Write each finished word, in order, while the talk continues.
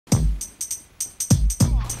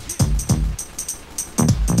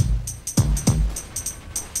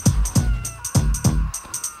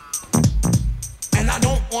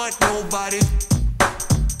want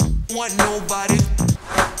nobody,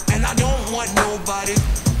 and I don't want nobody.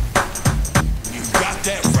 You got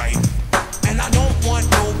that right. And I don't want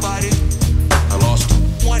nobody. I lost.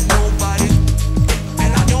 Want nobody,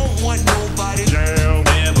 and I don't want nobody. Jaaam,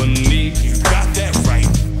 never need. You got that right.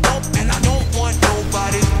 Nope, and I don't want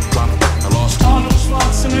nobody. I lost. Arnold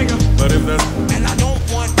Schwarzenegger, But if that's and I don't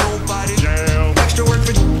want nobody. Jaaam, Extra work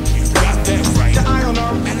for you. You got that right. The iron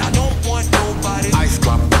arm. And I don't want nobody. ice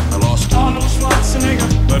clock, I lost. Arnold Schwarzenegger,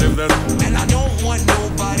 But if that's and I don't want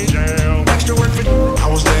nobody. Jaaam, Extra work for you. I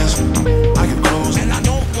was dancing, I get close. And I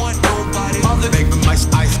don't want nobody. Make the mice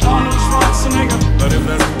ice. Arnold Schwarzenegger, But if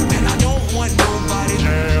that's and I don't want nobody.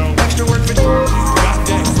 Jaaam, Extra work for you. You got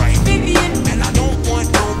that right. And I don't want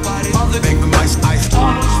nobody. make the mice ice.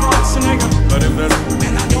 Arnold Schwarzenegger, But if that's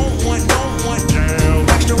and I don't want Jaaam,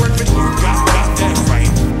 Extra work for you. you got that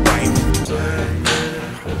right.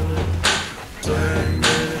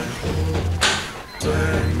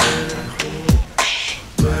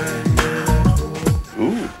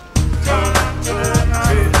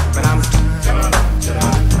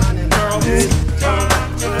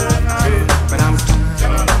 But I'm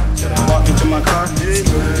walking to my car.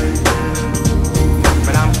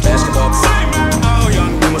 But I'm basketball. Oh,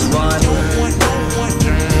 young, we must run.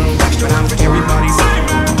 But I'm for everybody.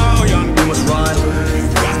 Oh, young, we must run. You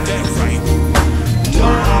got that right. No,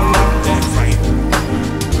 I'm not that right.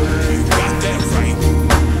 You got that right.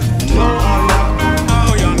 No, I'm not.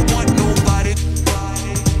 Oh, young, want nobody.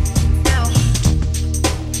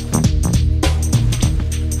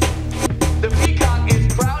 The Peacock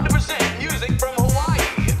is proud to present music from Hawaii.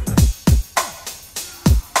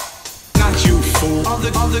 not you fool.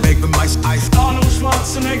 Make the mice ice. Arnold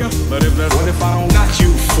Schwarzenegger, But if that's What if I don't not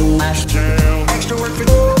you fool. Jaaam, extra work for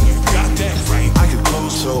you? you got that right. I get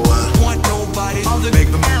close, so Want nobody.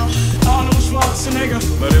 make them. Arnold Schwarzenegger,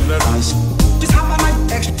 But if that's Just hop on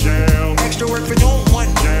my extra Jaaam, extra work for you. don't want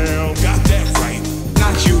Jaaam, got that right.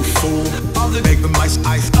 not you fool. Make the mice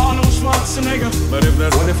ice. Arnold Schwarzenegger, But if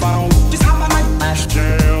that's What if I don't